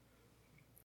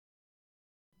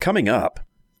Coming up,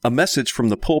 a message from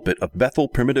the pulpit of Bethel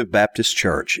Primitive Baptist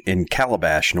Church in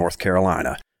Calabash, North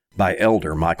Carolina, by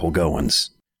Elder Michael Gowens.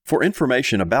 For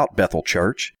information about Bethel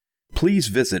Church, please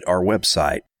visit our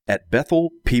website at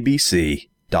bethelpbc.us.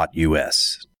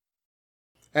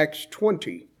 Acts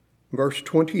 20, verse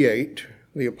 28,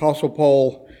 the Apostle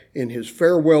Paul, in his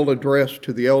farewell address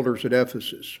to the elders at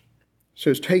Ephesus,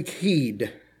 says, "Take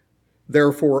heed,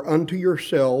 therefore, unto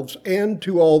yourselves and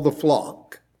to all the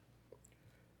flock,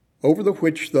 over the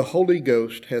which the Holy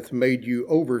Ghost hath made you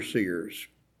overseers,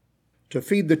 to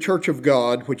feed the church of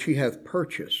God, which he hath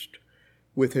purchased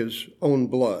with his own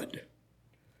blood."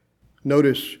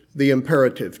 Notice the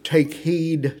imperative, take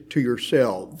heed to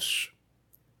yourselves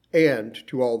and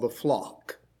to all the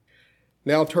flock.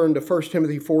 Now turn to 1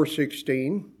 Timothy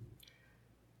 4:16.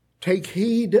 Take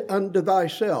heed unto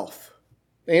thyself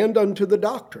and unto the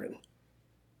doctrine.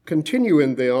 Continue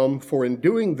in them, for in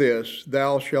doing this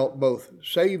thou shalt both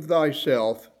save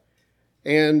thyself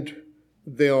and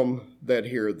them that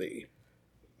hear thee.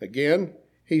 Again,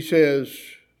 he says,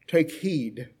 take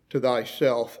heed to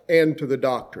thyself and to the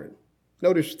doctrine.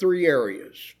 Notice three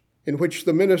areas in which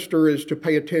the minister is to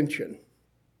pay attention.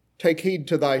 Take heed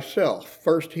to thyself.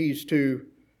 First, he's to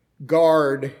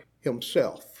guard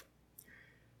himself.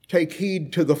 Take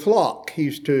heed to the flock.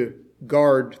 He's to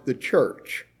guard the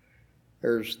church.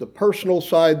 There's the personal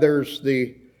side, there's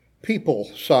the people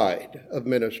side of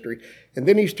ministry. And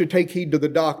then he's to take heed to the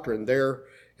doctrine. There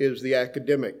is the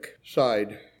academic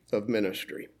side of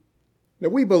ministry. Now,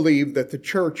 we believe that the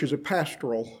church is a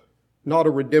pastoral, not a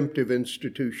redemptive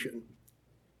institution.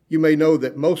 You may know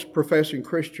that most professing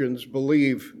Christians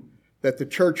believe that the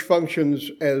church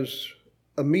functions as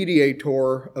a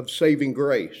mediator of saving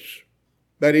grace.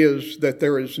 That is, that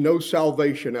there is no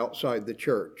salvation outside the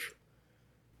church.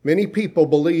 Many people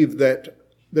believe that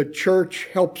the church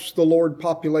helps the Lord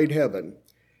populate heaven,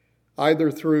 either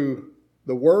through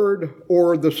the word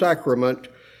or the sacrament,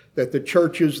 that the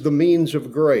church is the means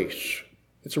of grace.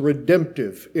 It's a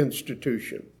redemptive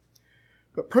institution.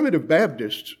 But primitive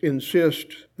Baptists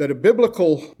insist that a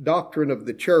biblical doctrine of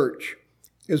the church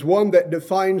is one that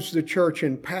defines the church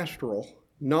in pastoral,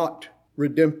 not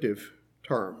redemptive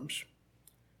terms.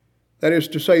 That is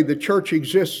to say, the church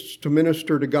exists to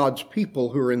minister to God's people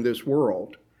who are in this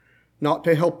world, not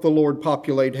to help the Lord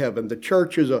populate heaven. The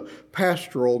church is a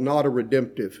pastoral, not a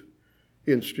redemptive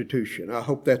institution. I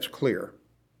hope that's clear.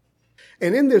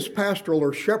 And in this pastoral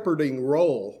or shepherding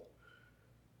role,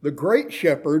 the great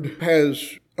shepherd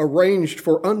has arranged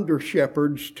for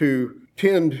under-shepherds to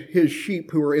tend his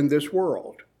sheep who are in this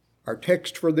world. Our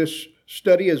text for this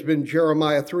study has been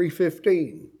Jeremiah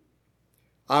 3:15.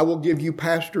 "I will give you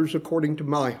pastors according to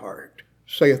my heart,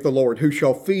 saith the Lord, who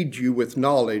shall feed you with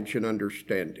knowledge and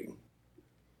understanding."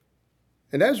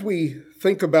 And as we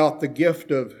think about the gift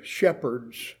of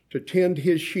shepherds to tend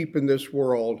his sheep in this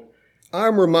world,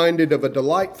 I'm reminded of a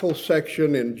delightful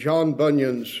section in John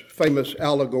Bunyan's famous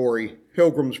allegory,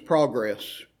 Pilgrim's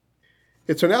Progress.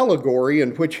 It's an allegory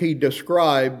in which he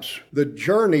describes the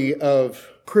journey of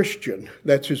Christian,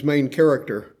 that's his main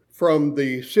character, from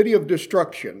the city of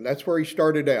destruction, that's where he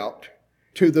started out,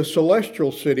 to the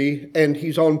celestial city, and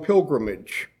he's on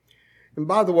pilgrimage. And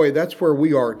by the way, that's where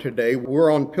we are today.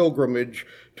 We're on pilgrimage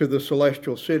to the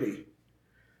celestial city.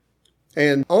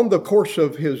 And on the course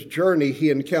of his journey,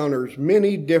 he encounters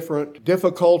many different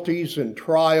difficulties and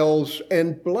trials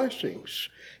and blessings.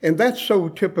 And that's so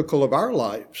typical of our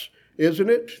lives,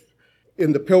 isn't it?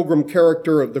 In the pilgrim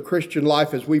character of the Christian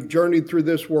life as we've journeyed through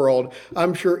this world,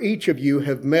 I'm sure each of you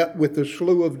have met with the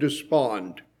slough of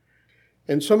despond.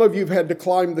 And some of you have had to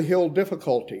climb the hill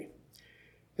difficulty.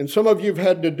 And some of you have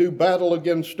had to do battle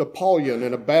against Apollyon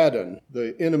and Abaddon,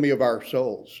 the enemy of our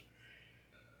souls.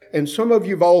 And some of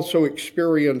you have also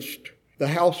experienced the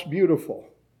house beautiful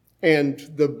and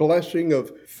the blessing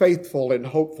of faithful and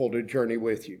hopeful to journey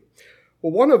with you.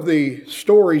 Well, one of the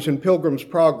stories in Pilgrim's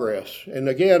Progress, and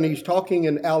again, he's talking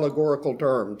in allegorical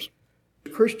terms,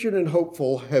 Christian and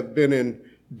hopeful have been in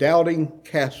Doubting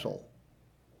Castle.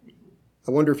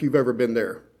 I wonder if you've ever been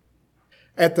there.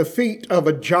 At the feet of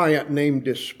a giant named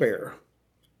Despair.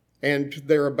 And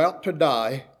they're about to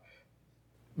die,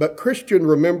 but Christian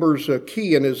remembers a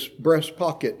key in his breast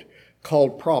pocket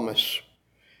called Promise.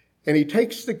 And he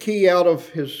takes the key out of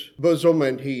his bosom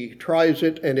and he tries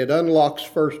it, and it unlocks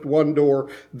first one door,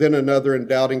 then another in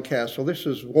Doubting Castle. This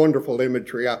is wonderful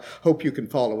imagery. I hope you can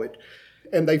follow it.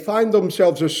 And they find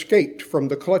themselves escaped from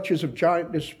the clutches of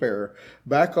giant despair,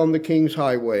 back on the King's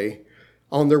Highway,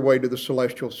 on their way to the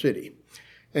celestial city.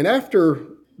 And after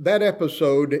that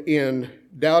episode in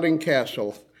Doubting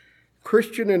Castle,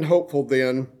 Christian and hopeful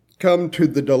then come to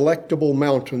the Delectable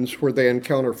Mountains where they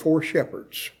encounter 4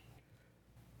 shepherds.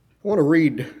 I want to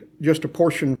read just a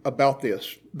portion about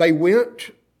this. They went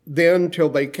then till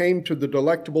they came to the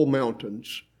Delectable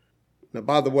Mountains. Now,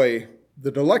 by the way,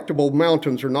 the Delectable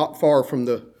Mountains are not far from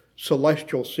the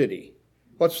celestial city.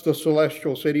 What's the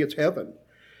celestial city? It's heaven.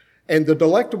 And the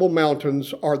Delectable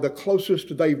Mountains are the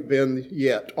closest they've been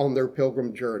yet on their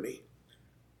pilgrim journey.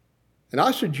 And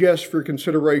I suggest for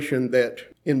consideration that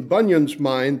in Bunyan's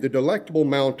mind, the Delectable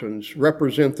Mountains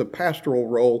represent the pastoral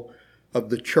role of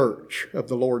the church of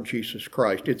the Lord Jesus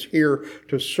Christ. It's here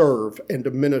to serve and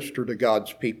to minister to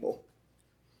God's people.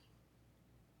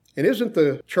 And isn't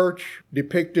the church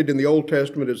depicted in the Old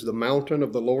Testament as the mountain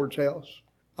of the Lord's house?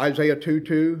 Isaiah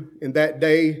 2:2, in that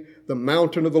day the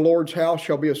mountain of the Lord's house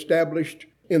shall be established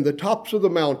in the tops of the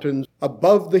mountains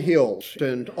above the hills,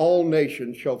 and all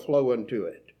nations shall flow unto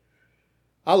it.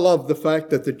 I love the fact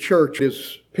that the church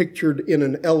is pictured in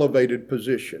an elevated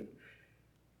position.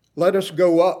 Let us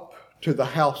go up to the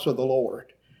house of the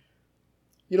Lord.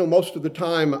 You know, most of the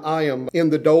time I am in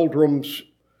the doldrums.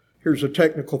 Here's a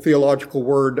technical theological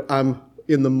word. I'm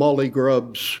in the molly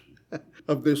grubs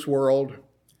of this world.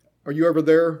 Are you ever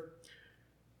there?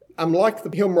 I'm like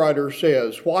the hymn writer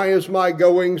says, why is my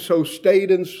going so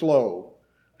staid and slow?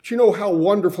 But you know how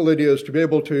wonderful it is to be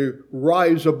able to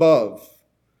rise above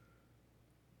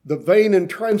the vain and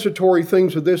transitory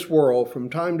things of this world from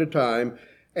time to time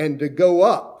and to go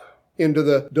up into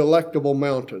the Delectable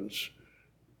Mountains.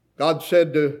 God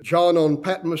said to John on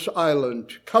Patmos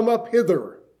Island, come up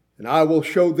hither, and I will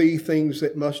show thee things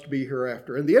that must be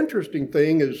hereafter. And the interesting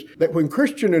thing is that when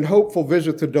Christian and hopeful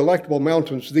visit the Delectable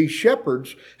Mountains, these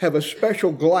shepherds have a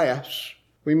special glass,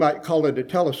 we might call it a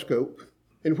telescope,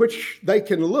 in which they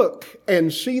can look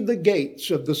and see the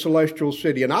gates of the celestial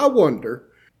city. And I wonder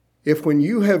if when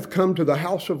you have come to the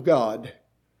house of God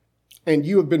and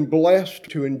you have been blessed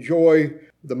to enjoy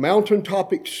the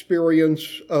mountaintop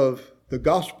experience of the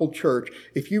gospel church,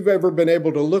 if you've ever been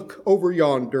able to look over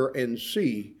yonder and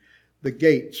see the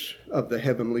gates of the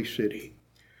heavenly city.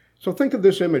 So think of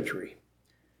this imagery.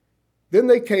 Then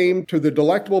they came to the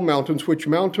Delectable Mountains, which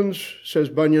mountains, says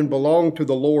Bunyan, belong to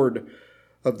the Lord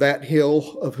of that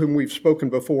hill of whom we've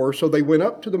spoken before. So they went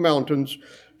up to the mountains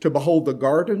to behold the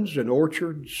gardens and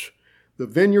orchards, the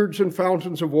vineyards and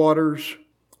fountains of waters,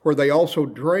 where they also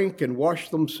drank and washed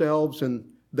themselves, and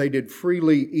they did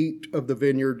freely eat of the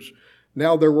vineyards.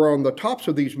 Now there were on the tops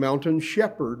of these mountains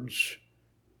shepherds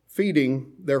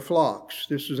feeding their flocks.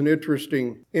 This is an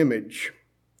interesting image.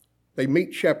 They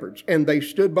meet shepherds, and they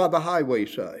stood by the highway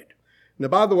side. Now,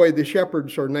 by the way, the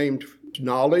shepherds are named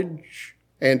knowledge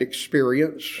and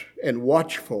experience and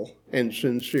watchful and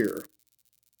sincere.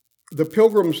 The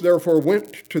pilgrims therefore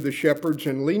went to the shepherds,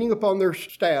 and leaning upon their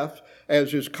staff,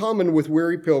 as is common with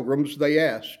weary pilgrims, they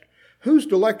asked, whose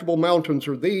delectable mountains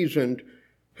are these, and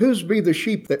whose be the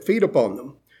sheep that feed upon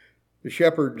them? The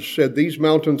shepherds said, these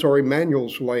mountains are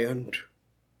Emmanuel's land,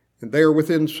 and they are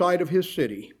within sight of his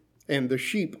city, and the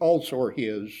sheep also are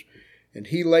his, and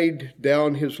he laid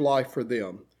down his life for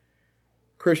them.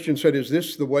 Christian said, is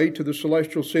this the way to the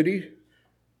celestial city?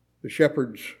 The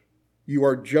shepherds, you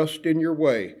are just in your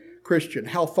way. Christian,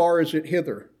 how far is it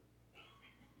hither?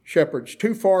 Shepherds,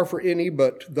 too far for any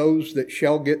but those that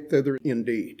shall get thither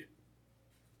indeed.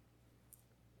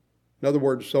 In other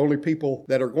words, the only people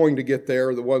that are going to get there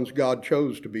are the ones God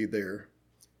chose to be there.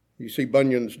 You see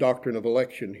Bunyan's doctrine of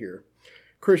election here.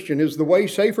 Christian, is the way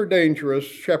safe or dangerous?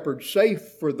 Shepherds, safe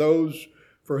for those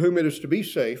for whom it is to be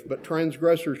safe, but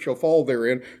transgressors shall fall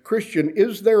therein. Christian,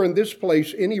 is there in this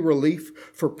place any relief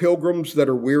for pilgrims that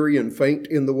are weary and faint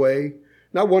in the way?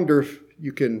 And I wonder if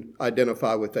you can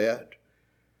identify with that.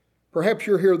 Perhaps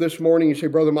you're here this morning, you say,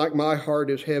 Brother Mike, my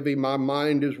heart is heavy, my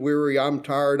mind is weary, I'm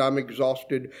tired, I'm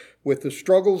exhausted with the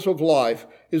struggles of life.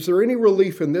 Is there any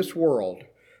relief in this world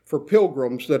for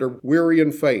pilgrims that are weary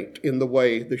and faint in the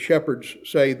way? The shepherds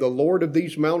say, the Lord of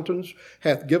these mountains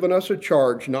hath given us a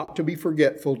charge not to be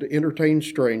forgetful to entertain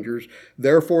strangers.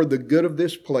 Therefore, the good of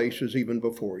this place is even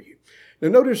before you. Now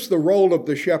notice the role of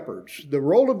the shepherds. The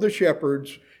role of the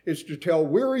shepherds is to tell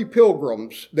weary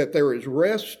pilgrims that there is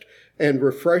rest and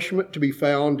refreshment to be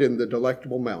found in the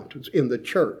Delectable Mountains, in the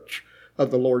church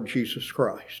of the Lord Jesus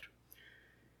Christ.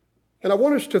 And I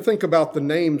want us to think about the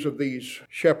names of these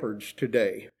shepherds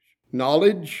today.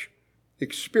 Knowledge,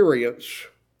 experience,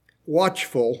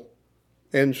 watchful,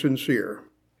 and sincere.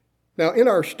 Now, in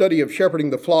our study of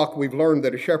shepherding the flock, we've learned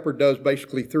that a shepherd does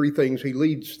basically 3 things. He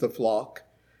leads the flock.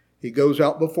 He goes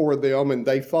out before them and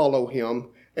they follow him.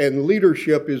 And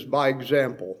leadership is by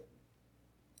example.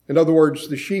 In other words,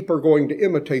 the sheep are going to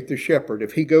imitate the shepherd.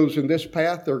 If he goes in this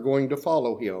path, they're going to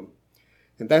follow him.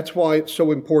 And that's why it's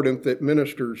so important that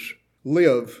ministers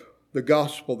live the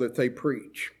gospel that they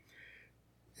preach.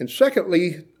 And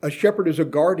secondly, a shepherd is a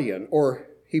guardian, or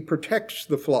he protects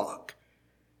the flock.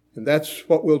 And that's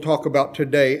what we'll talk about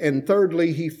today. And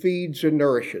thirdly, he feeds and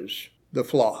nourishes the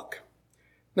flock.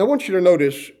 Now I want you to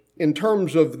notice, in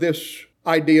terms of this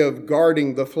idea of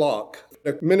guarding the flock,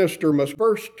 the minister must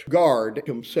first guard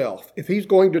himself. If he's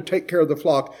going to take care of the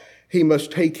flock, he must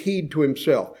take heed to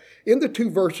himself. In the two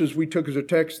verses we took as a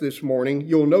text this morning,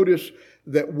 you'll notice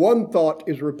that one thought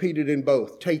is repeated in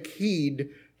both. Take heed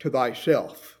to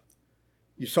thyself.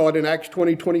 You saw it in Acts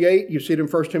 20:28. You see it in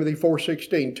 1 Timothy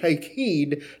 4:16. Take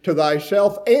heed to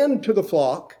thyself and to the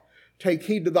flock. Take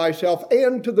heed to thyself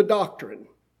and to the doctrine.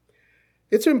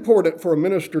 It's important for a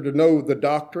minister to know the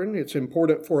doctrine. It's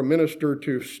important for a minister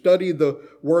to study the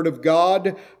Word of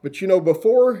God. But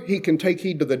before he can take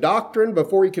heed to the doctrine,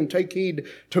 before he can take heed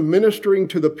to ministering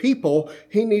to the people,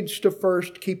 he needs to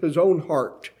first keep his own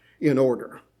heart in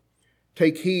order.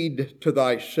 Take heed to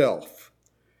thyself.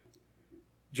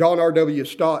 John R.W.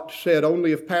 Stott said,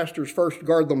 only if pastors first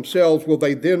guard themselves will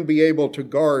they then be able to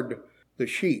guard the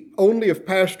sheep. Only if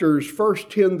pastors first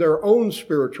tend their own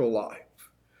spiritual life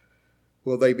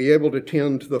will they be able to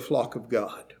tend to the flock of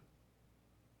God.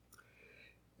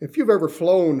 If you've ever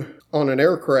flown on an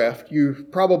aircraft,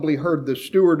 you've probably heard the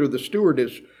steward or the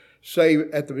stewardess say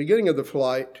at the beginning of the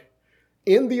flight,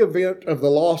 in the event of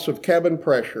the loss of cabin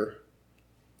pressure,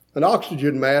 an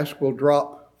oxygen mask will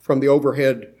drop from the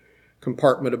overhead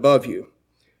compartment above you.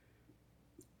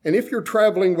 And if you're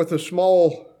traveling with a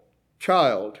small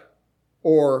child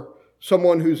or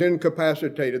someone who's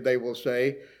incapacitated, they will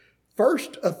say,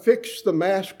 first affix the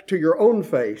mask to your own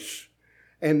face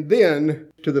and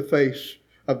then to the face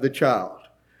of the child.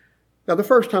 Now, the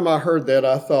first time I heard that,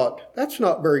 I thought, that's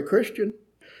not very Christian.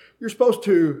 You're supposed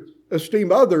to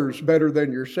esteem others better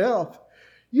than yourself.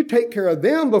 You take care of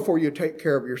them before you take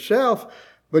care of yourself.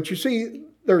 But you see,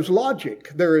 there's logic.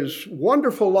 There is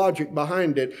wonderful logic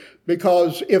behind it,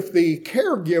 because if the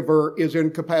caregiver is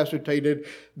incapacitated,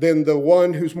 then the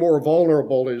one who's more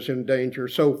vulnerable is in danger.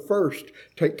 So first,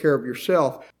 take care of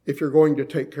yourself if you're going to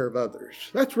take care of others.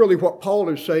 That's really what Paul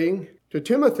is saying to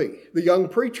Timothy, the young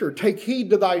preacher. Take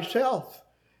heed to thyself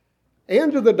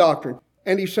and to the doctrine.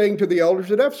 And he's saying to the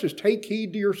elders at Ephesus, take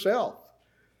heed to yourself.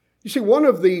 You see, one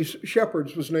of these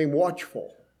shepherds was named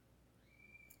Watchful.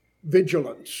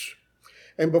 Vigilance.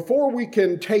 And before we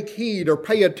can take heed or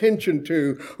pay attention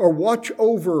to or watch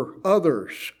over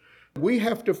others, we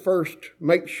have to first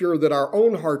make sure that our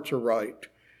own hearts are right.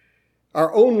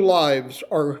 Our own lives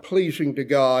are pleasing to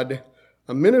God.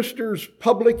 A minister's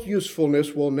public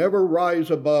usefulness will never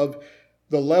rise above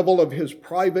the level of his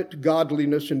private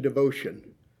godliness and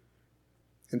devotion.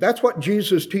 And that's what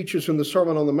Jesus teaches in the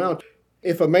Sermon on the Mount.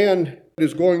 If a man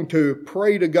is going to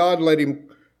pray to God, let him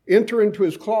enter into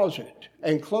his closet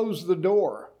and close the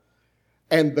door.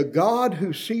 And the God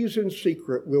who sees in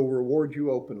secret will reward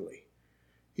you openly.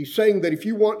 He's saying that if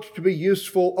you want to be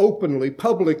useful openly,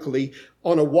 publicly,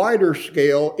 on a wider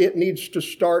scale, it needs to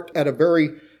start at a very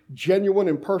genuine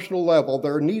and personal level.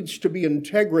 There needs to be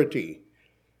integrity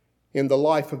in the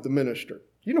life of the minister.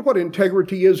 You know what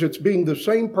integrity is? It's being the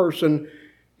same person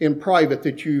in private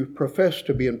that you profess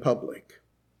to be in public.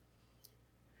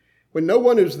 When no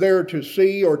one is there to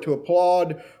see or to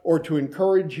applaud or to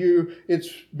encourage you, it's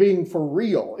being for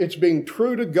real. It's being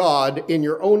true to God in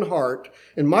your own heart.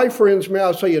 And my friends, may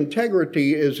I say,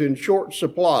 integrity is in short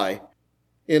supply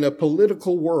in a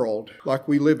political world like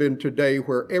we live in today,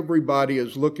 where everybody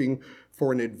is looking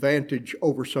for an advantage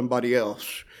over somebody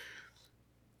else.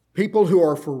 People who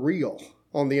are for real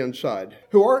on the inside,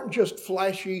 who aren't just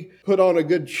flashy, put on a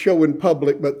good show in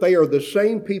public, but they are the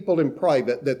same people in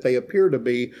private that they appear to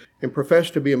be and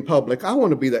profess to be in public. I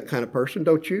want to be that kind of person,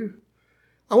 don't you?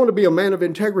 I want to be a man of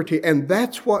integrity, and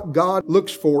that's what God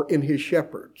looks for in his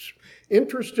shepherds.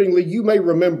 Interestingly, you may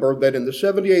remember that in the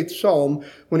 78th Psalm,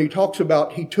 when he talks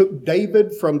about he took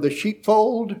David from the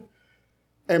sheepfold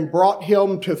and brought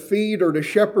him to feed or to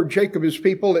shepherd Jacob, his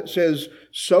people, it says,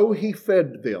 so he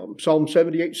fed them. Psalm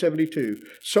 78:72.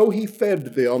 So he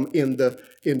fed them in the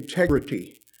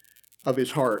integrity of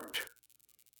his heart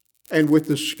and with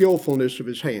the skillfulness of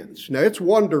his hands. Now, it's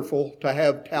wonderful to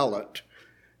have talent.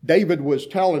 David was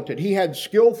talented. He had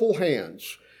skillful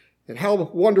hands. And how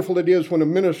wonderful it is when a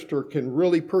minister can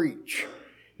really preach.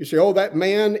 You say, oh, that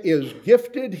man is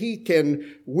gifted. He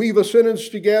can weave a sentence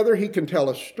together. He can tell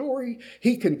a story.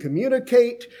 He can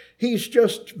communicate. He's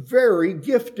just very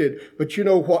gifted. But you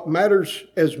know what matters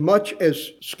as much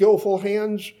as skillful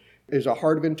hands is a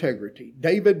heart of integrity.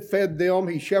 David fed them.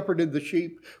 He shepherded the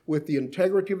sheep with the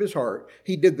integrity of his heart.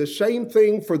 He did the same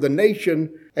thing for the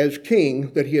nation as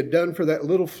king that he had done for that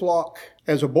little flock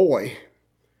as a boy.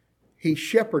 He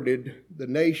shepherded the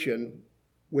nation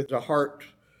with a heart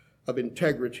of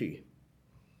integrity.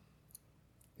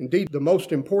 Indeed, the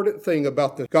most important thing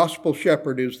about the gospel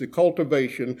shepherd is the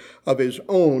cultivation of his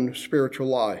own spiritual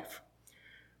life.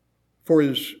 For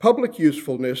his public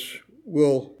usefulness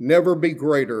will never be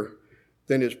greater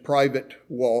than his private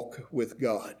walk with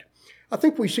God. I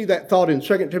think we see that thought in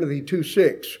 2 Timothy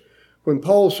 2:6, when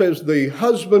Paul says, the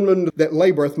husbandman that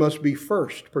laboreth must be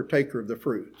first partaker of the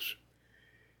fruits.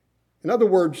 In other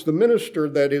words, the minister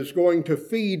that is going to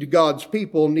feed God's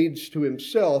people needs to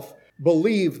himself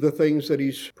believe the things that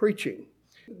he's preaching.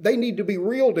 They need to be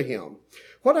real to him.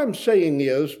 What I'm saying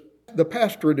is, the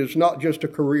pastorate is not just a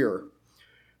career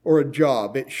or a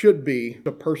job. It should be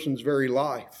a person's very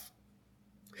life.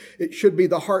 It should be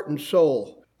the heart and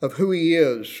soul of who he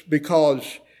is,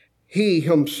 because he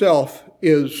himself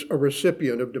is a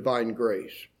recipient of divine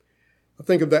grace. I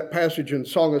think of that passage in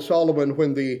Song of Solomon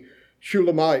when the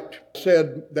Shulamite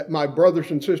said that my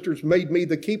brothers and sisters made me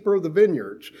the keeper of the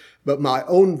vineyards, but my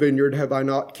own vineyard have I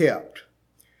not kept.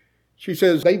 She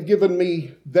says, they've given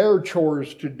me their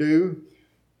chores to do.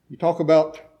 You talk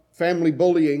about family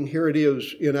bullying, here it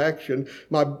is in action.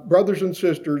 My brothers and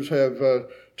sisters have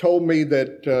told me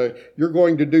that you're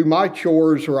going to do my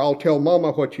chores or I'll tell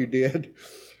Mama what you did.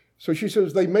 So she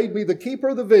says, they made me the keeper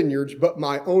of the vineyards, but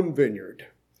my own vineyard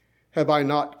have I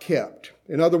not kept.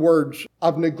 In other words,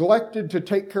 I've neglected to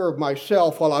take care of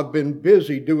myself while I've been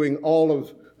busy doing all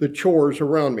of the chores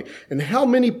around me. And how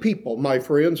many people, my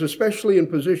friends, especially in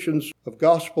positions of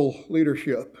gospel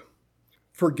leadership,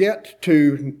 forget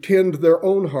to tend their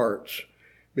own hearts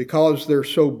because they're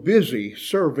so busy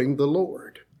serving the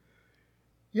Lord.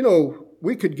 You know,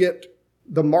 we could get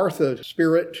the Martha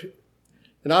spirit,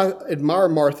 and I admire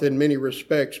Martha in many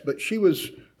respects, but she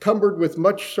was cumbered with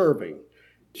much serving.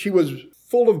 She was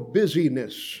full of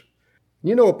busyness.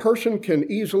 You know, a person can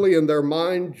easily in their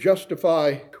mind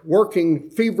justify working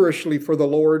feverishly for the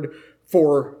Lord,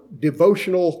 for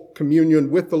devotional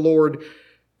communion with the Lord.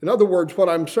 In other words, what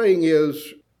I'm saying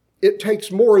is, it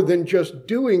takes more than just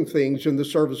doing things in the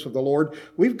service of the Lord.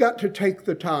 We've got to take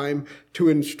the time to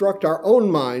instruct our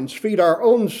own minds, feed our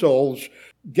own souls,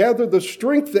 gather the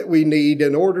strength that we need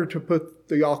in order to put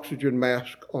the oxygen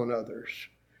mask on others.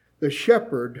 The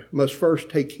shepherd must first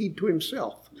take heed to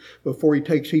himself before he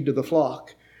takes heed to the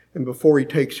flock and before he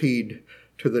takes heed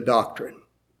to the doctrine.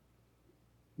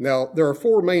 Now, there are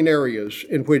four main areas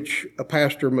in which a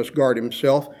pastor must guard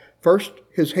himself. First,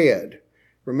 his head.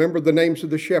 Remember the names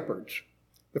of the shepherds.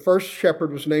 The first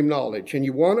shepherd was named Knowledge, and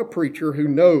you want a preacher who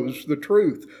knows the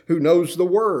truth, who knows the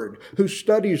Word, who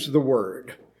studies the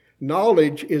Word.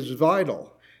 Knowledge is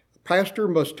vital. The pastor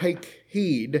must take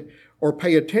heed or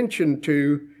pay attention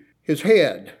to his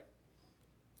head.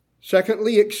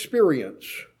 Secondly, experience.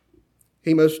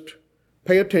 He must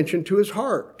pay attention to his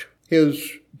heart,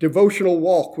 his devotional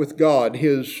walk with God,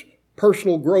 his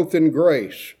personal growth in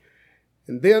grace.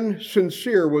 And then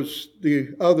sincere was the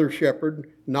other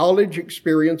shepherd. Knowledge,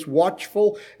 experience,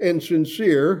 watchful, and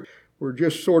sincere. We're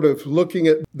just sort of looking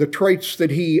at the traits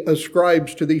that he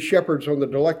ascribes to these shepherds on the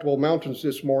Delectable Mountains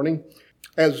this morning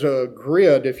as a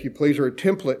grid, if you please, or a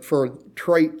template for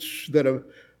traits that a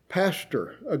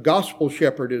pastor, a gospel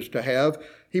shepherd, is to have.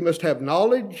 He must have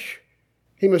knowledge.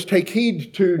 He must take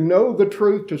heed to know the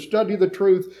truth, to study the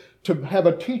truth, to have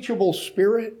a teachable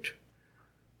spirit.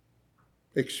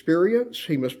 Experience.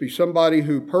 He must be somebody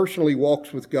who personally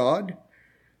walks with God.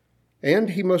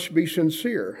 And he must be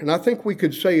sincere. And I think we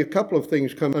could say a couple of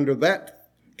things come under that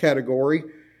category.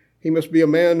 He must be a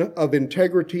man of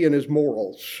integrity in his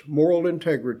morals. Moral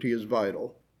integrity is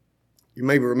vital. You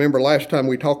may remember last time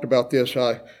we talked about this,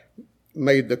 I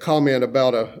made the comment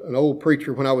about an old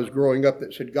preacher when I was growing up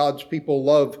that said, God's people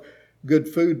love good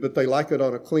food, but they like it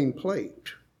on a clean plate.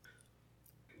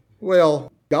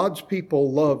 Well, God's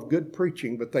people love good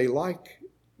preaching, but they like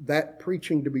that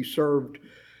preaching to be served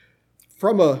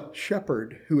from a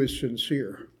shepherd who is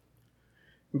sincere.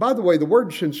 And by the way, the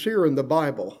word sincere in the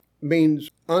Bible means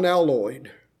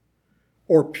unalloyed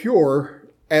or pure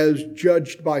as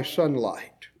judged by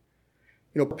sunlight.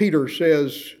 You know, Peter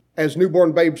says, as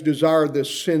newborn babes desire the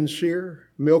sincere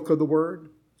milk of the word.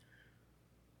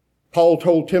 Paul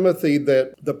told Timothy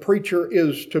that the preacher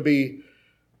is to be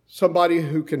somebody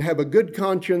who can have a good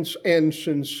conscience and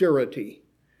sincerity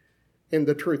in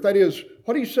the truth. That is,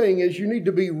 what he's saying is you need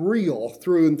to be real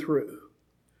through and through.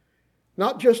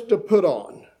 Not just to put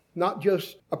on, not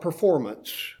just a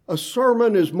performance. A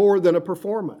sermon is more than a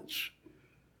performance.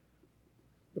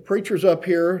 The preacher's up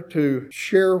here to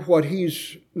share what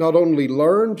he's not only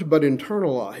learned but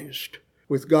internalized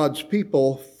with God's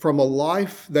people from a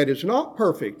life that is not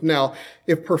perfect. Now,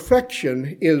 if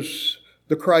perfection is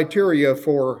the criteria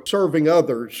for serving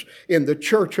others in the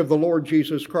church of the Lord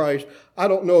Jesus Christ, I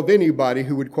don't know of anybody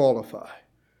who would qualify.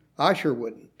 I sure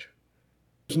wouldn't.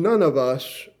 None of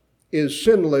us is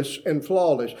sinless and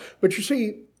flawless. But you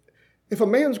see, if a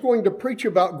man's going to preach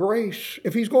about grace,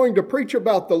 if he's going to preach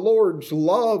about the Lord's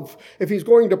love, if he's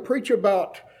going to preach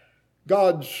about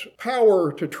God's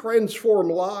power to transform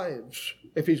lives,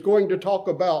 if he's going to talk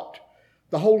about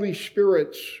the Holy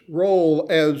Spirit's role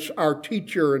as our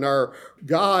teacher and our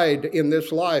guide in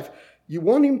this life, you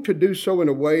want him to do so in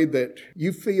a way that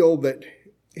you feel that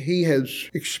he has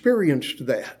experienced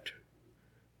that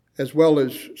as well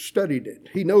as studied it.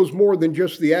 He knows more than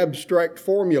just the abstract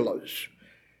formulas.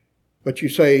 But you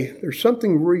say, there's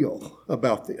something real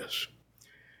about this.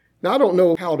 Now, I don't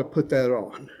know how to put that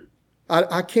on.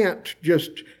 I can't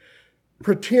just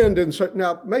pretend and say,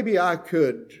 now, maybe I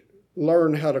could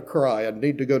learn how to cry. I'd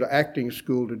need to go to acting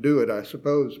school to do it, I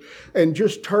suppose, and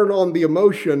just turn on the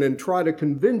emotion and try to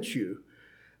convince you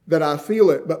that I feel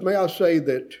it. But may I say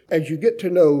that as you get to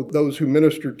know those who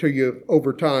minister to you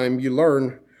over time, you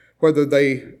learn whether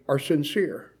they are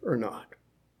sincere or not.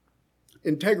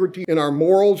 Integrity in our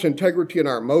morals, integrity in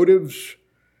our motives,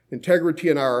 integrity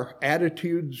in our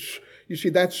attitudes. You see,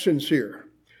 that's sincere.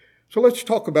 So let's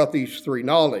talk about these three.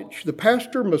 Knowledge. The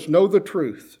pastor must know the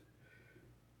truth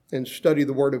and study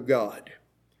the Word of God.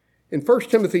 In 1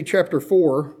 Timothy chapter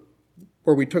 4,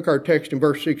 where we took our text in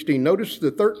verse 16, notice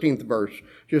the 13th verse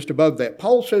just above that.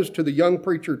 Paul says to the young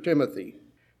preacher Timothy,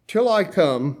 "Till I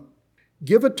come,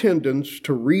 give attendance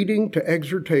to reading, to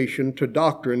exhortation, to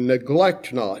doctrine,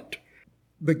 neglect not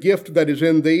the gift that is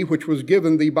in thee, which was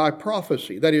given thee by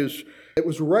prophecy." That is, it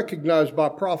was recognized by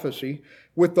prophecy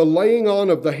with the laying on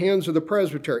of the hands of the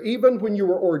presbytery. Even when you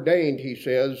were ordained, he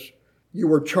says, you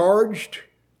were charged.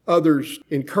 Others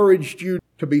encouraged you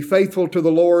to be faithful to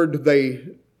the Lord.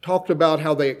 They talked about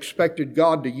how they expected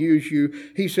God to use you.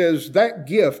 He says that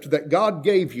gift that God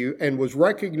gave you and was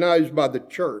recognized by the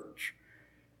church.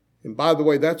 And by the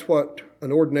way, that's what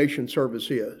an ordination service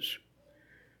is.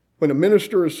 When a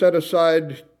minister is set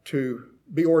aside to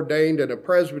be ordained and a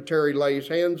presbytery lays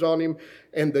hands on him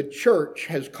and the church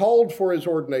has called for his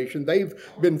ordination, they've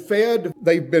been fed,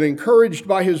 they've been encouraged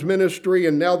by his ministry,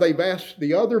 and now they've asked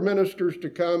the other ministers to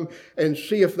come and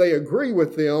see if they agree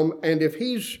with them. And if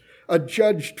he's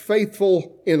adjudged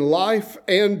faithful in life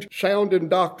and sound in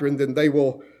doctrine, then they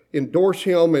will endorse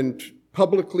him and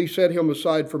publicly set him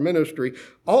aside for ministry.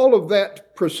 All of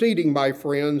that proceeding, my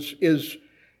friends, is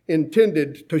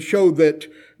intended to show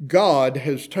that God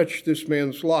has touched this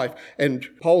man's life. And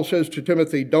Paul says to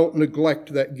Timothy, don't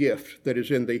neglect that gift that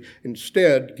is in thee.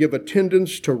 Instead, give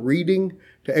attendance to reading,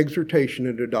 to exhortation,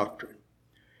 and to doctrine.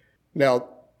 Now,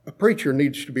 a preacher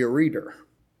needs to be a reader.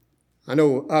 I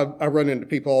know I run into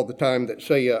people all the time that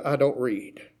say, I don't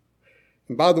read.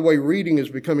 And by the way, reading is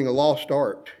becoming a lost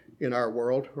art in our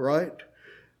world, right?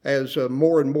 As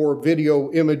more and more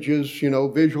video images,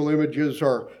 visual images,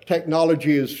 or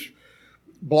technology has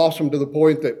blossomed to the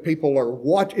point that people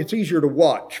are it's easier to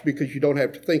watch because you don't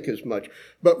have to think as much.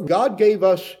 But God gave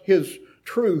us His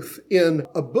truth in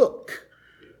a book,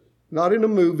 not in a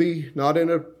movie, not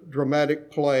in a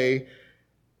dramatic play.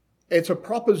 It's a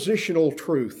propositional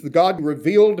truth. God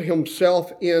revealed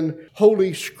Himself in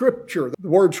Holy Scripture. The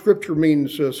word Scripture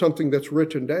means something that's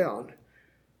written down.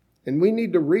 And we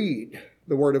need to read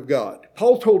the Word of God.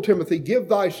 Paul told Timothy, give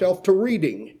thyself to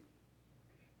reading.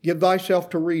 Give thyself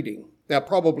to reading. Now,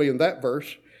 probably in that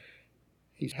verse,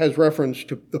 he has reference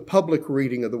to the public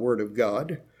reading of the Word of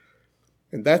God.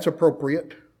 And that's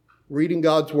appropriate. Reading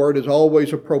God's Word is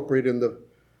always appropriate in the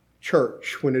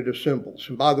church when it assembles.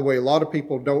 And by the way, a lot of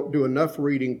people don't do enough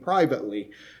reading privately.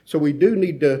 So we do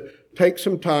need to take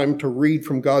some time to read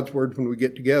from God's Word when we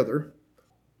get together.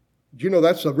 Do you know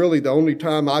that's really the only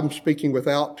time I'm speaking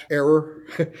without error,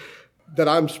 that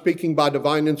I'm speaking by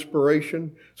divine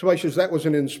inspiration? Somebody says that was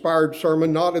an inspired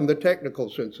sermon, not in the technical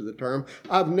sense of the term.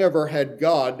 I've never had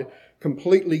God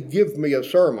completely give me a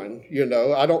sermon,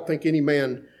 I don't think any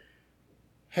man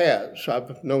has.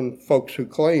 I've known folks who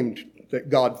claimed that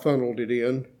God funneled it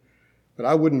in, but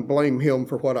I wouldn't blame him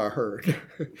for what I heard.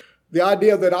 The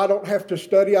idea that I don't have to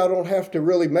study, I don't have to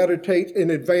really meditate in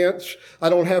advance, I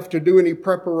don't have to do any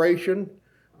preparation.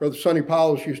 Brother Sonny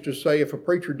Powles used to say, if a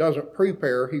preacher doesn't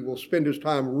prepare, he will spend his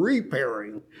time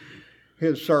repairing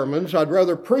his sermons. I'd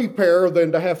rather prepare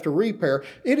than to have to repair.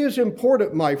 It is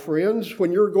important, my friends,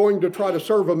 when you're going to try to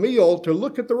serve a meal, to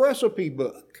look at the recipe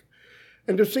book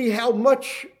and to see how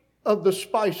much of the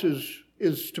spices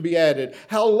is to be added,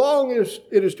 how long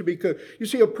it is to be cooked. You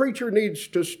see, a preacher needs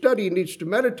to study, needs to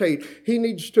meditate. He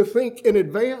needs to think in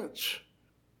advance.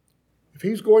 If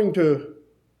he's going to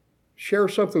share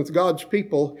something with God's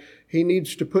people, he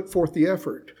needs to put forth the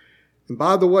effort. And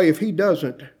by the way, if he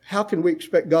doesn't, how can we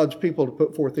expect God's people to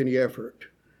put forth any effort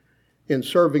in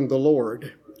serving the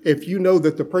Lord if you know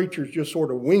that the preacher's just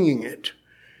sort of winging it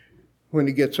when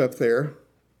he gets up there?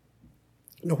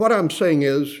 Now, what I'm saying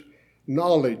is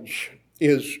knowledge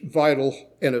is vital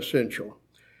and essential.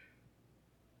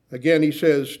 Again, he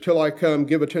says, till I come,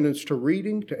 give attendance to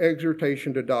reading, to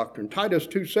exhortation, to doctrine. Titus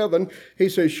 2:7, he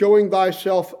says, showing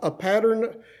thyself a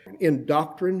pattern in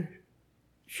doctrine,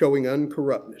 showing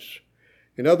uncorruptness.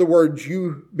 In other words,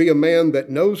 you be a man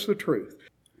that knows the truth.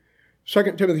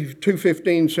 2 Timothy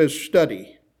 2:15 says,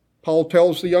 study. Paul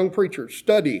tells the young preacher,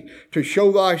 study to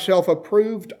show thyself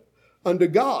approved unto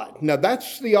God. Now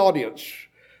that's the audience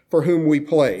for whom we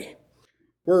play.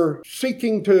 We're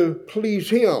seeking to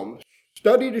please him.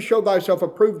 Study to show thyself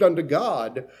approved unto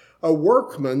God, a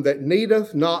workman that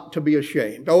needeth not to be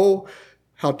ashamed. Oh,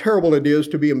 how terrible it is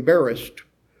to be embarrassed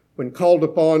when called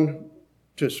upon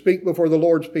to speak before the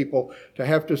Lord's people, to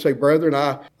have to say, brethren,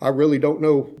 I really don't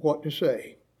know what to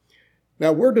say.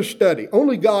 Now, we're to study.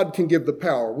 Only God can give the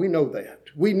power. We know that.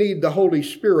 We need the Holy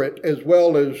Spirit as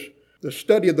well as the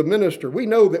study of the minister. We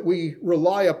know that we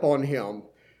rely upon him.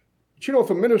 But you know, if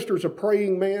a minister's a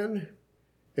praying man,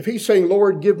 if he's saying,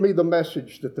 Lord, give me the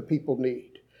message that the people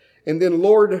need, and then,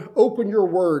 Lord, open your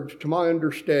word to my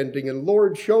understanding, and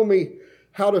Lord, show me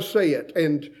how to say it,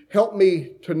 and help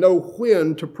me to know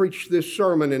when to preach this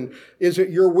sermon, and is it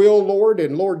your will, Lord?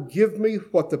 And Lord, give me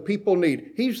what the people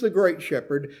need. He's the great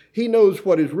shepherd. He knows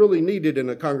what is really needed in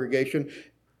a congregation.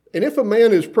 And if a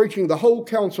man is preaching the whole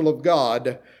counsel of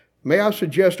God, may I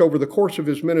suggest over the course of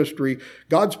his ministry,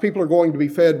 God's people are going to be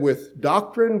fed with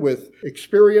doctrine, with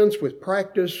experience, with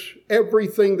practice,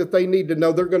 everything that they need to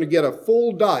know. They're going to get a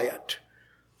full diet.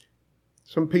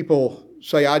 Some people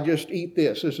say, I just eat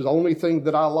this. This is the only thing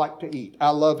that I like to eat.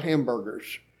 I love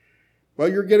hamburgers. Well,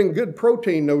 you're getting good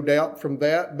protein, no doubt, from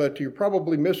that, but you're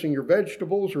probably missing your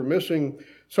vegetables or missing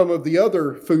some of the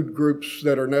other food groups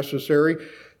that are necessary.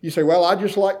 You say, well, I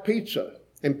just like pizza.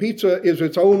 And pizza is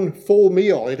its own full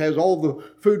meal. It has all the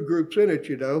food groups in it,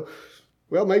 you know.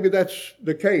 Well, maybe that's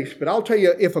the case. But I'll tell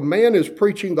you, if a man is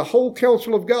preaching the whole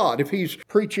counsel of God, if he's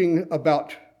preaching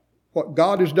about what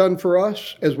God has done for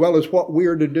us, as well as what we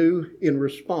are to do in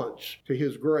response to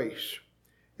his grace,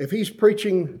 if he's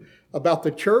preaching about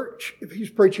the church, if he's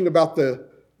preaching about the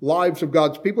lives of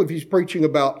God's people, if he's preaching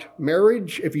about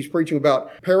marriage, if he's preaching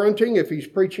about parenting, if he's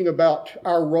preaching about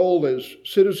our role as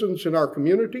citizens in our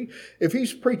community, if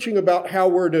he's preaching about how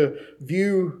we're to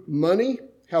view money,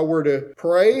 how we're to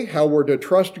pray, how we're to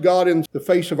trust God in the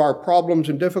face of our problems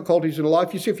and difficulties in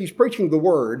life, you see, if he's preaching the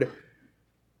word,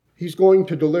 he's going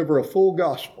to deliver a full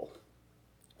gospel.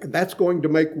 And that's going to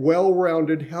make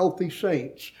well-rounded, healthy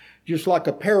saints, just like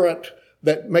a parent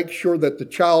that makes sure that the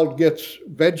child gets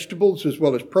vegetables as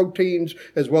well as proteins,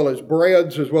 as well as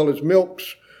breads, as well as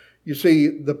milks. You see,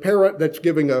 the parent that's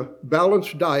giving a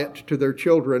balanced diet to their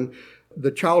children,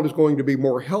 the child is going to be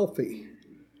more healthy.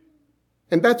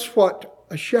 And that's what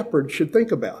a shepherd should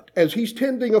think about. As he's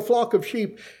tending a flock of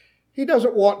sheep, he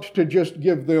doesn't want to just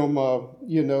give them,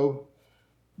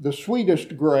 the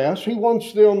sweetest grass. He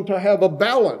wants them to have a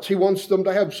balance. He wants them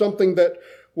to have something that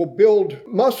will build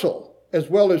muscle, as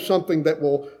well as something that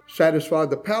will satisfy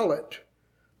the palate.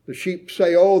 The sheep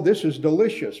say, oh, this is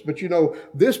delicious. But you know,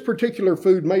 this particular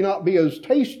food may not be as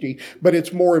tasty, but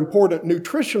it's more important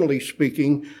nutritionally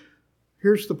speaking.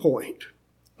 Here's the point.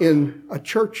 In a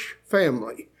church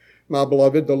family, my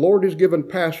beloved, the Lord has given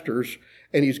pastors,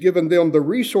 and he's given them the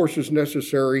resources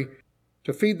necessary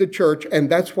to feed the church,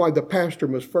 and that's why the pastor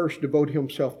must first devote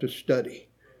himself to study,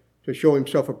 to show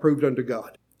himself approved unto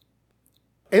God.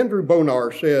 Andrew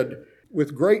Bonar said,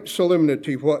 with great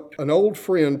solemnity, what an old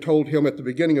friend told him at the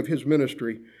beginning of his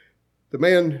ministry. The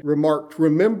man remarked,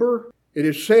 remember, it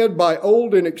is said by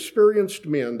old and experienced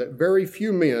men that very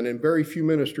few men and very few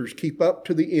ministers keep up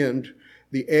to the end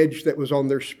the edge that was on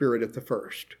their spirit at the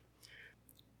first.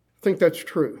 I think that's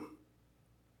true.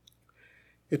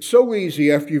 It's so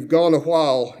easy after you've gone a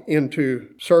while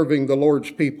into serving the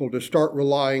Lord's people to start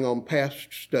relying on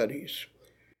past studies.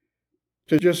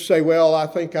 To just say, well, I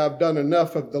think I've done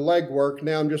enough of the legwork,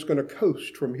 now I'm just going to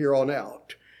coast from here on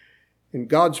out. And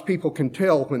God's people can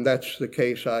tell when that's the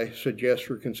case, I suggest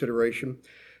for consideration.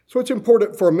 So it's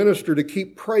important for a minister to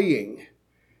keep praying,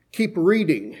 keep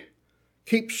reading,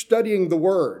 keep studying the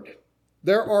Word.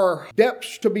 There are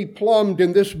depths to be plumbed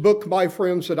in this book, my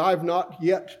friends, that I've not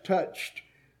yet touched.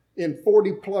 in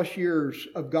 40 plus years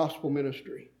of gospel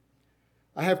ministry.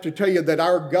 I have to tell you that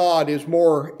our God is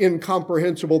more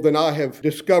incomprehensible than I have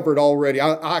discovered already.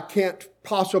 I can't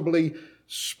possibly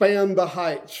span the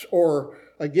heights or,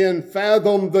 again,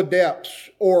 fathom the depths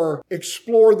or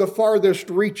explore the farthest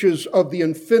reaches of the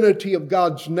infinity of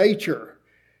God's nature.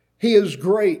 He is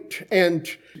great, and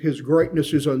His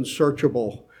greatness is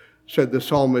unsearchable, said the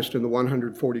psalmist in the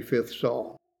 145th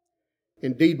Psalm.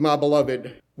 Indeed, my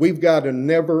beloved, we've got a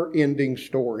never-ending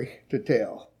story to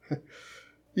tell.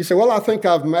 You say, well, I think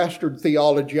I've mastered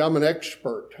theology. I'm an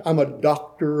expert. I'm a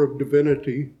doctor of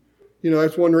divinity.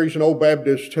 That's one reason old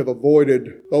Baptists have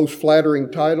avoided those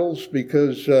flattering titles,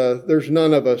 because there's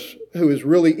none of us who is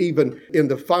really even in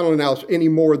the final analysis any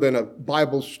more than a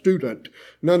Bible student.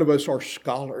 None of us are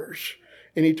scholars.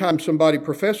 Anytime somebody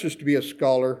professes to be a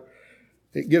scholar,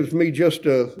 it gives me just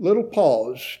a little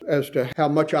pause as to how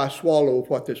much I swallow of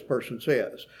what this person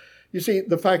says. You see,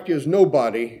 the fact is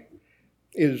nobody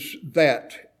is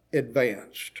that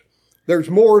advanced. There's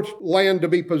more land to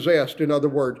be possessed, in other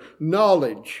words.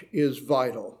 Knowledge is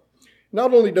vital.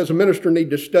 Not only does a minister need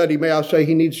to study, may I say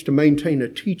he needs to maintain a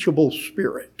teachable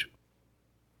spirit.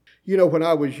 When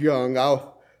I was young, I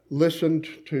listened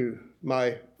to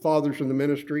my fathers in the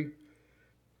ministry,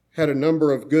 had a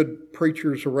number of good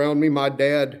preachers around me. My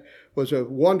dad was a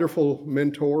wonderful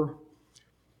mentor.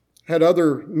 Had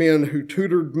other men who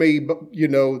tutored me, but,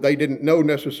 they didn't know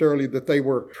necessarily that they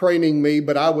were training me,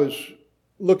 but I was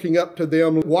looking up to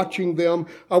them, watching them.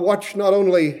 I watched not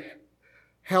only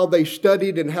how they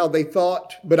studied and how they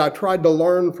thought, but I tried to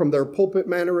learn from their pulpit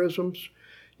mannerisms.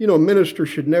 A minister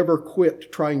should never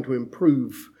quit trying to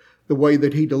improve the way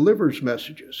that he delivers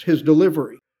messages, his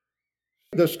delivery.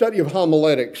 The study of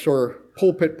homiletics or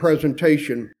pulpit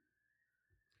presentation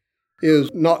is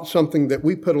not something that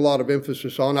we put a lot of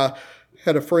emphasis on. I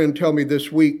had a friend tell me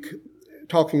this week,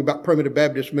 talking about primitive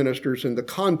Baptist ministers and the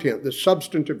content, the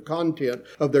substantive content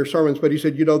of their sermons, but he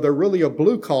said, they're really a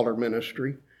blue-collar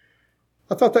ministry.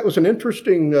 I thought that was an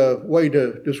interesting way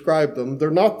to describe them.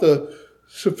 They're not the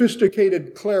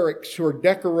sophisticated clerics who are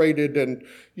decorated and,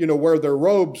 wear their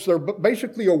robes. They're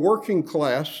basically a working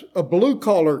class, a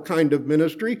blue-collar kind of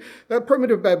ministry that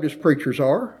primitive Baptist preachers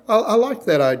are. I like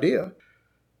that idea.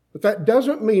 But that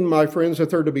doesn't mean, my friends, that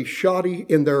they're to be shoddy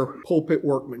in their pulpit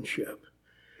workmanship.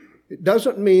 It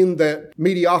doesn't mean that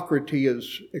mediocrity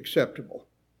is acceptable.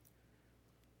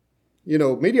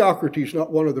 Mediocrity is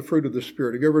not one of the fruit of the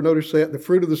Spirit. Have you ever noticed that? The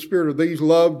fruit of the Spirit are these: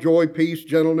 love, joy, peace,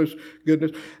 gentleness,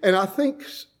 goodness. And I think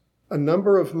a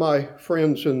number of my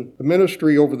friends in the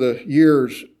ministry over the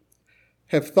years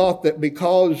have thought that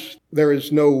because there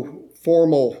is no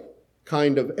formal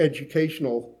kind of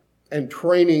educational and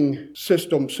training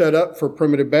system set up for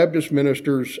primitive Baptist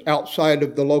ministers outside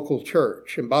of the local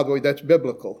church. And by the way, that's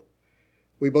biblical.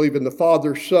 We believe in the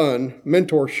father-son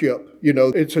mentorship.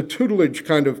 It's a tutelage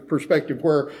kind of perspective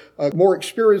where a more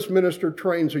experienced minister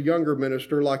trains a younger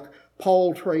minister, like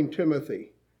Paul trained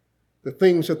Timothy. The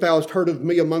things that thou hast heard of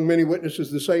me among many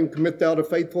witnesses, the same commit thou to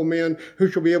faithful men who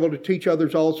shall be able to teach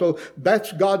others also.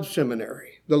 That's God's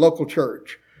seminary, the local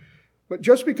church. But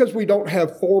just because we don't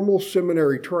have formal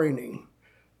seminary training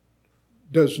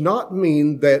does not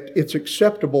mean that it's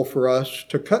acceptable for us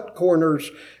to cut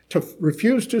corners, to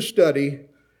refuse to study,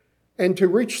 and to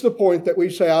reach the point that we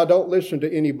say, I don't listen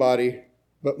to anybody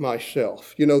but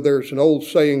myself. There's an old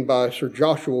saying by Sir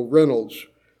Joshua Reynolds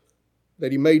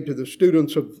that he made to the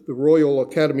students of the Royal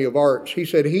Academy of Arts. He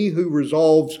said, he who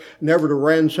resolves never to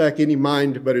ransack any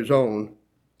mind but his own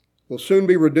will soon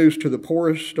be reduced to the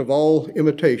poorest of all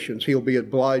imitations. He'll be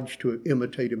obliged to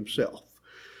imitate himself.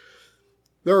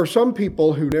 There are some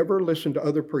people who never listen to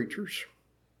other preachers,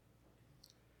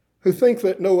 who think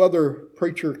that no other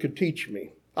preacher could teach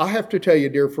me. I have to tell you,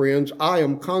 dear friends, I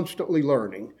am constantly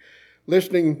learning,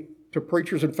 listening to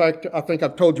preachers. In fact, I think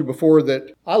I've told you before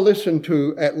that I listen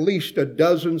to at least a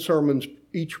dozen sermons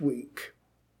each week,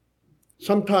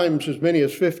 sometimes as many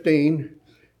as 15.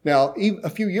 Now, a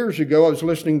few years ago, I was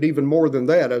listening to even more than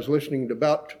that. I was listening to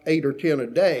about 8 or 10 a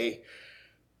day.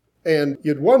 And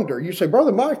you'd wonder, you say,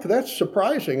 Brother Mike, that's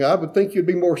surprising. I would think you'd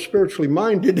be more spiritually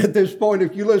minded at this point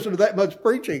if you listen to that much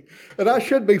preaching. And I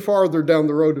should be farther down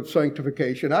the road of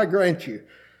sanctification, I grant you.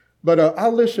 But I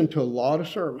listen to a lot of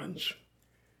sermons.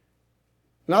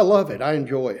 And I love it. I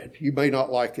enjoy it. You may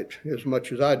not like it as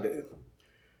much as I do.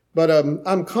 But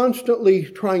I'm constantly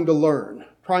trying to learn,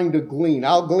 trying to glean.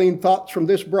 I'll glean thoughts from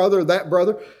this brother, that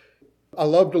brother. I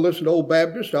love to listen to Old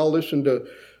Baptist. I'll listen to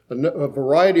a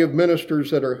variety of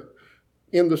ministers that are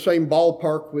in the same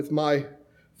ballpark with my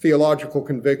theological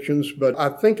convictions. But I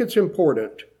think it's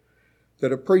important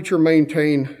that a preacher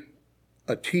maintain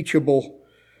a teachable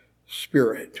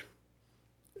spirit.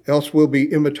 Else we'll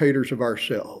be imitators of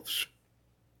ourselves.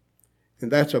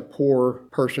 And that's a poor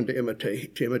person to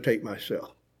imitate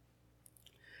myself.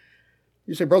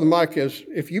 You say, Brother Mike,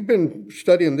 if you've been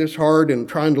studying this hard and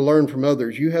trying to learn from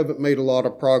others, you haven't made a lot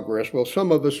of progress. Well,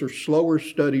 some of us are slower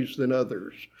studies than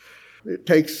others. It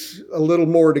takes a little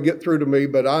more to get through to me,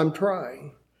 but I'm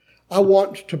trying. I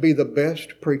want to be the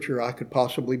best preacher I could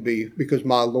possibly be because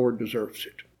my Lord deserves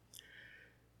it.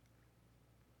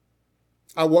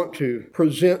 I want to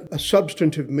present a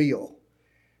substantive meal.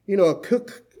 You know, a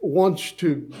cook wants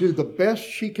to do the best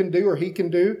she can do or he can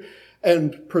do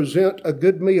and present a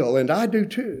good meal, and I do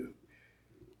too.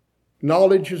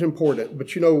 Knowledge is important,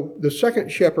 but you know, the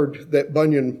second shepherd that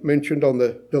Bunyan mentioned on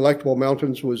the Delectable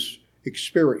Mountains was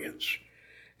experience.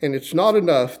 And it's not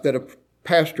enough that a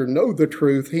pastor know the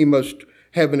truth, he must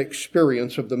have an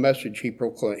experience of the message he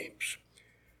proclaims.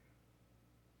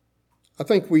 I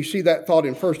think we see that thought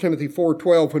in 1 Timothy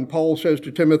 4:12 when Paul says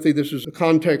to Timothy, this is the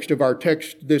context of our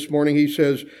text this morning, he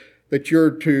says that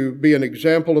you're to be an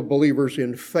example of believers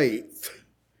in faith.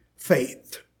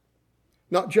 Faith.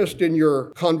 Not just in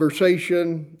your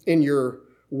conversation, in your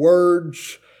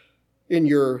words, in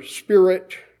your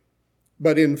spirit,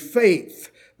 but in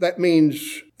faith. That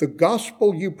means the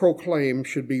gospel you proclaim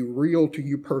should be real to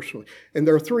you personally. And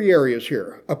there are three areas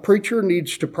here. A preacher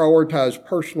needs to prioritize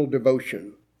personal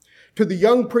devotion. To the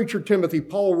young preacher Timothy,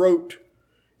 Paul wrote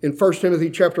in 1 Timothy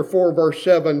chapter 4, verse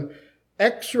 7,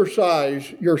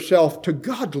 exercise yourself to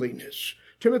godliness.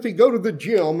 Timothy, go to the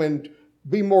gym and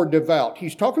be more devout.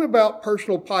 He's talking about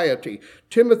personal piety.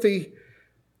 Timothy,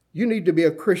 you need to be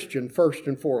a Christian first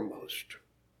and foremost.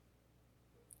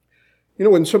 You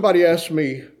know, when somebody asks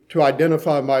me to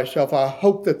identify myself, I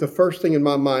hope that the first thing in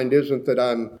my mind isn't that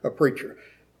I'm a preacher.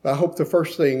 I hope the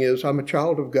first thing is I'm a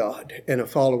child of God and a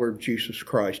follower of Jesus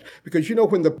Christ. Because you know,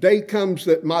 when the day comes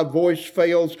that my voice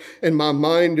fails and my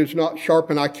mind is not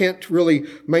sharp and I can't really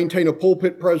maintain a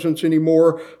pulpit presence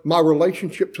anymore, my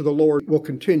relationship to the Lord will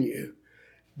continue.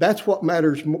 That's what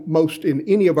matters most in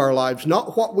any of our lives.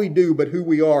 Not what we do, but who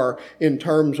we are in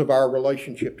terms of our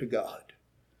relationship to God.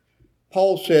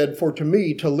 Paul said, for to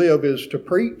me to live is to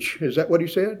preach. Is that what he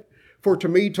said? For to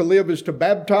me to live is to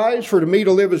baptize. For to me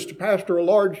to live is to pastor a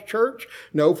large church.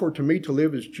 No, for to me to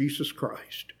live is Jesus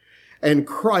Christ. And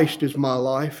Christ is my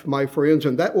life, my friends,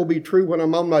 and that will be true when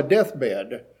I'm on my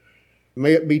deathbed.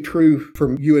 May it be true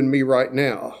for you and me right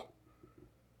now.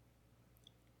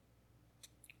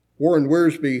 Warren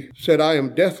Wiersbe said, I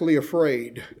am deathly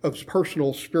afraid of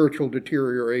personal spiritual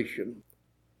deterioration.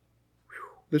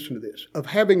 Listen to this. Of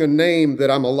having a name that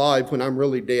I'm alive when I'm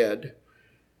really dead.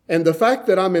 And the fact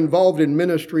that I'm involved in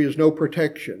ministry is no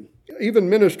protection. Even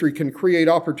ministry can create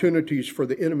opportunities for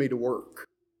the enemy to work.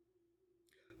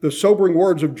 The sobering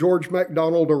words of George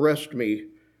MacDonald arrest me.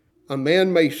 A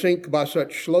man may sink by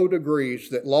such slow degrees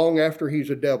that long after he's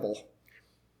a devil,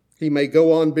 he may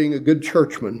go on being a good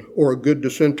churchman or a good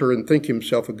dissenter and think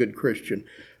himself a good Christian.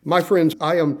 My friends,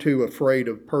 I am too afraid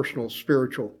of personal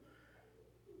spiritual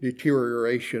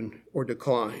deterioration or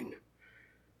decline.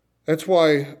 That's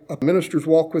why a minister's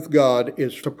walk with God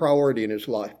is a priority in his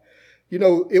life. You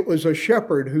know, it was a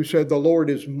shepherd who said, the Lord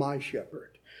is my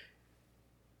shepherd.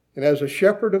 And as a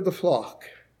shepherd of the flock,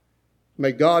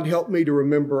 may God help me to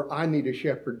remember I need a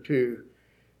shepherd too,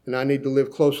 and I need to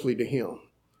live closely to him.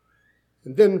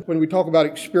 And then when we talk about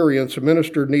experience, a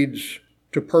minister needs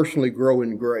to personally grow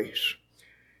in grace.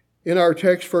 In our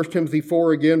text, 1 Timothy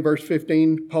 4 again, verse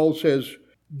 15, Paul says,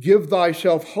 give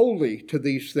thyself wholly to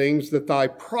these things, that thy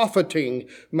profiting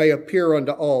may appear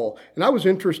unto all. And I was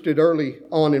interested early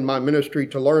on in my ministry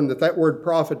to learn that word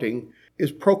profiting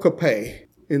is prokope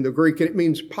in the Greek, and it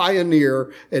means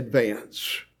pioneer,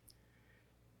 advance.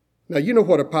 Now, you know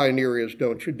what a pioneer is,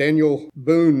 don't you? Daniel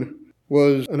Boone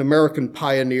was an American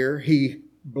pioneer. He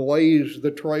blazed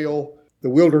the trail, the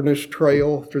wilderness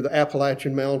trail through the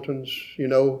Appalachian Mountains, you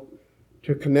know,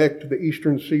 to connect the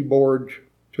eastern seaboard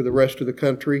to the rest of the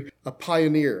country. A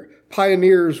pioneer.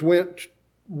 Pioneers went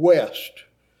west,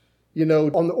 you know,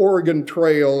 on the Oregon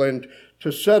Trail and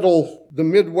to settle the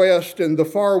Midwest and the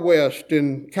far west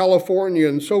in California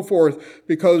and so forth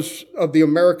because of the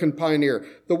American pioneer.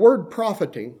 The word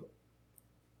profiting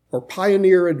or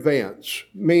pioneer advance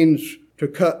means to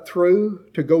cut through,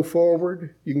 to go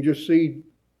forward. You can just see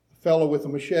fellow with a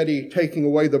machete taking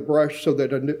away the brush so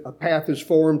that a path is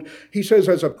formed. He says,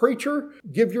 as a preacher,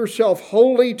 give yourself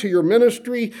wholly to your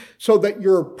ministry so that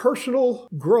your personal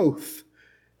growth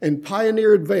and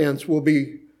pioneer advance will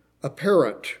be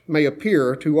apparent, may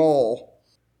appear to all.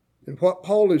 And what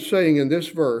Paul is saying in this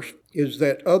verse is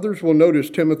that others will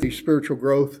notice Timothy's spiritual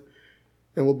growth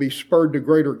and will be spurred to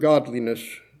greater godliness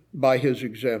by his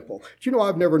example. Do you know,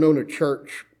 I've never known a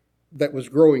church that was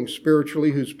growing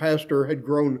spiritually whose pastor had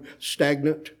grown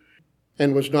stagnant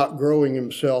and was not growing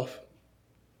himself.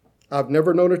 I've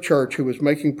never known a church who was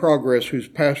making progress whose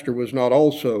pastor was not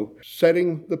also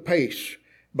setting the pace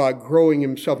by growing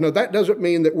himself. Now, that doesn't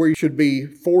mean that we should be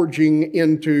forging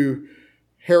into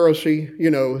heresy. You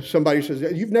know, somebody says,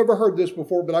 you've never heard this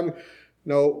before, but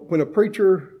no, when a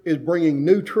preacher is bringing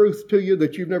new truth to you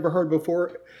that you've never heard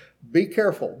before, be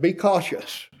careful, be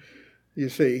cautious. You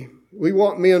see, we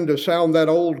want men to sound that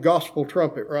old gospel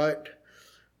trumpet, right?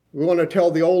 We want to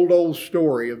tell the old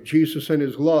story of Jesus and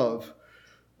his love.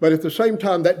 But at the same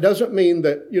time, that doesn't mean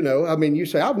that, you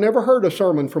say, I've never heard a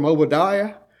sermon from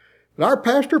Obadiah. And our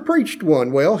pastor preached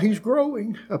one. Well, he's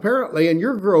growing, apparently, and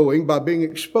you're growing by being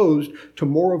exposed to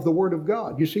more of the Word of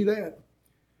God. You see that?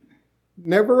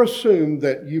 Never assume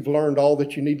that you've learned all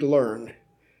that you need to learn.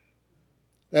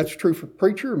 That's true for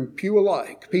preacher and pew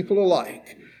alike, people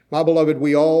alike. My beloved,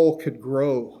 we all could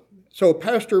grow. So a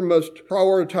pastor must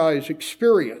prioritize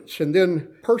experience and then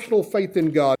personal faith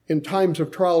in God in times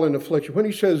of trial and affliction. When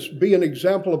he says be an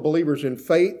example of believers in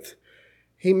faith,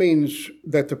 he means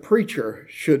that the preacher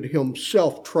should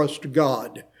himself trust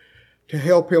God to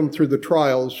help him through the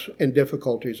trials and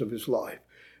difficulties of his life.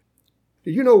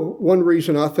 Do you know one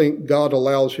reason I think God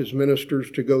allows his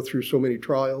ministers to go through so many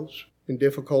trials and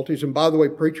difficulties? And by the way,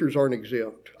 preachers aren't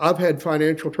exempt. I've had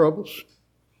financial troubles.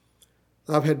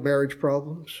 I've had marriage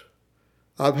problems.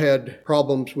 I've had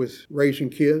problems with raising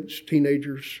kids,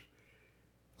 teenagers.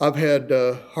 I've had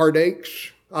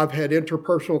heartaches. I've had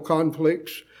interpersonal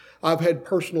conflicts. I've had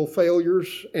personal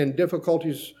failures and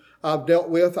difficulties I've dealt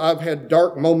with. I've had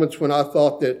dark moments when I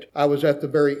thought that I was at the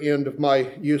very end of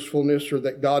my usefulness or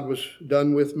that God was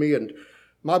done with me. And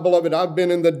my beloved, I've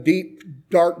been in the deep,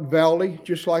 dark valley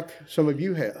just like some of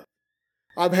you have.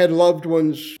 I've had loved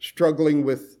ones struggling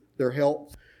with their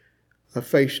health. I've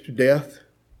faced death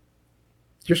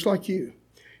just like you.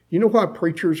 You know why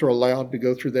preachers are allowed to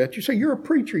go through that? You say, you're a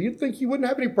preacher. You'd think you wouldn't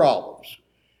have any problems.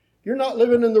 You're not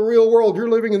living in the real world. You're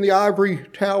living in the ivory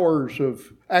towers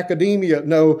of academia.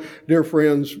 No, dear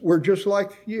friends, we're just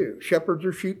like you. Shepherds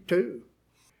are sheep too.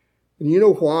 And you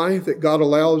know why that God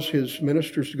allows his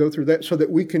ministers to go through that? So that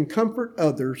we can comfort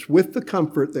others with the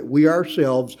comfort that we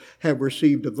ourselves have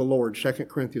received of the Lord. 2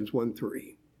 Corinthians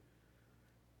 1:3.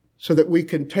 So that we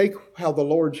can take how the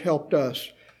Lord's helped us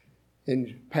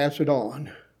and pass it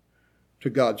on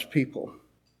to God's people.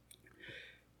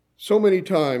 So many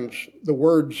times the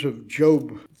words of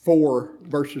Job 4,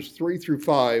 verses 3 through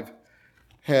 5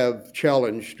 have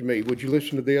challenged me. Would you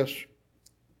listen to this?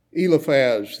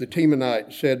 Eliphaz, the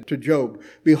Temanite, said to Job,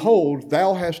 behold,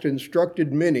 thou hast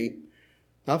instructed many.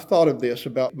 I've thought of this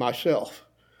about myself.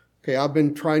 Okay, I've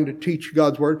been trying to teach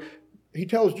God's word. He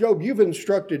tells Job, you've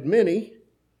instructed many,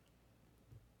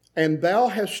 and thou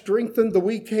hast strengthened the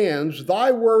weak hands.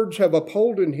 Thy words have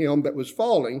upholden him that was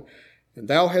falling, and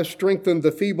thou hast strengthened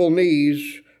the feeble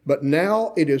knees. But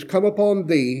now it is come upon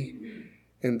thee,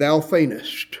 and thou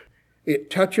faintest. It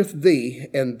toucheth thee,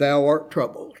 and thou art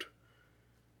troubled.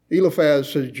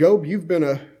 Eliphaz says, Job, you've been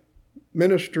a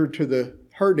minister to the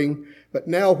hurting, but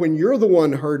now when you're the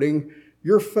one hurting,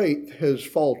 your faith has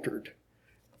faltered.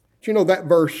 Do you know that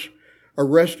verse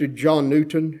arrested John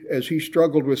Newton as he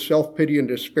struggled with self-pity and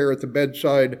despair at the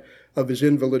bedside of his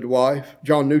invalid wife?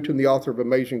 John Newton, the author of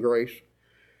Amazing Grace.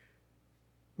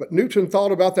 But Newton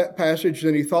thought about that passage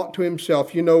and he thought to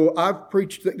himself, I've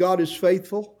preached that God is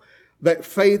faithful, that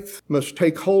faith must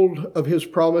take hold of his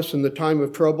promise in the time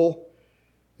of trouble.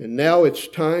 And now it's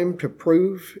time to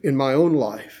prove in my own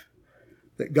life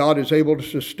that God is able to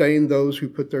sustain those who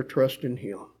put their trust in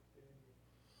him.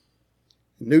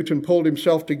 Newton pulled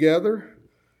himself together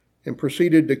and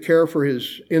proceeded to care for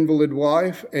his invalid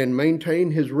wife and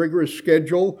maintain his rigorous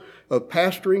schedule of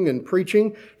pastoring and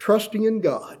preaching, trusting in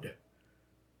God.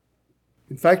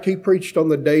 In fact, he preached on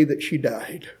the day that she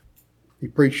died. He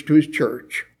preached to his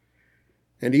church.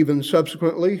 And even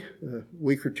subsequently, a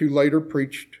week or two later,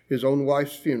 preached his own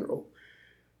wife's funeral.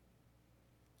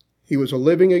 He was a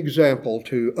living example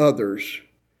to others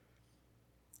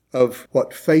of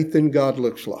what faith in God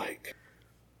looks like.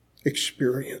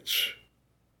 Experience.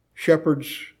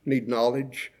 Shepherds need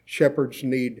knowledge. Shepherds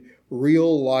need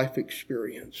real life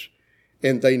experience.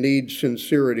 And they need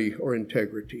sincerity or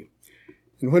integrity.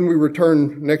 And when we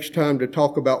return next time to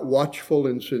talk about watchful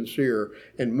and sincere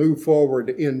and move forward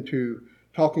into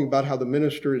talking about how the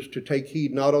minister is to take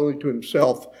heed not only to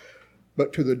himself,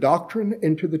 but to the doctrine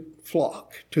and to the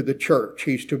flock, to the church.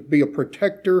 He's to be a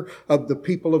protector of the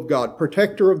people of God,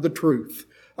 protector of the truth,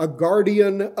 a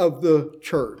guardian of the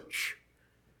church.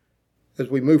 As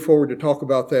we move forward to talk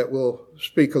about that, we'll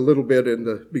speak a little bit in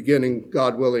the beginning,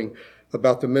 God willing,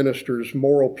 about the minister's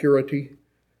moral purity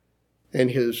and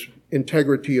his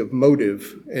integrity of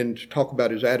motive, and talk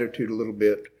about his attitude a little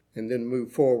bit, and then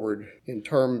move forward in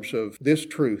terms of this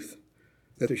truth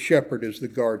that the shepherd is the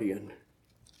guardian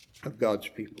of God's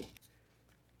people.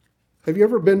 Have you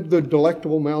ever been to the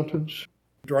Delectable Mountains,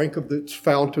 drank of its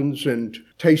fountains and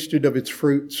tasted of its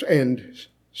fruits, and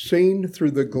seen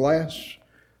through the glass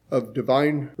of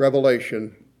divine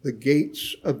revelation the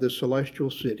gates of the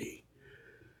celestial city?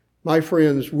 My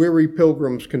friends, weary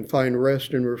pilgrims can find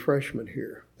rest and refreshment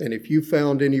here. And if you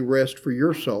found any rest for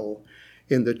your soul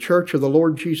in the church of the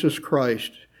Lord Jesus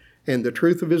Christ and the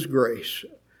truth of his grace,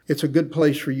 it's a good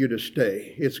place for you to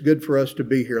stay. It's good for us to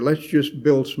be here. Let's just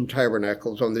build some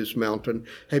tabernacles on this mountain.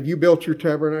 Have you built your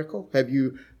tabernacle? Have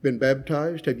you been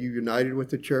baptized? Have you united with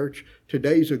the church?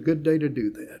 Today's a good day to do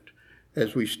that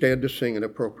as we stand to sing an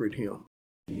appropriate hymn.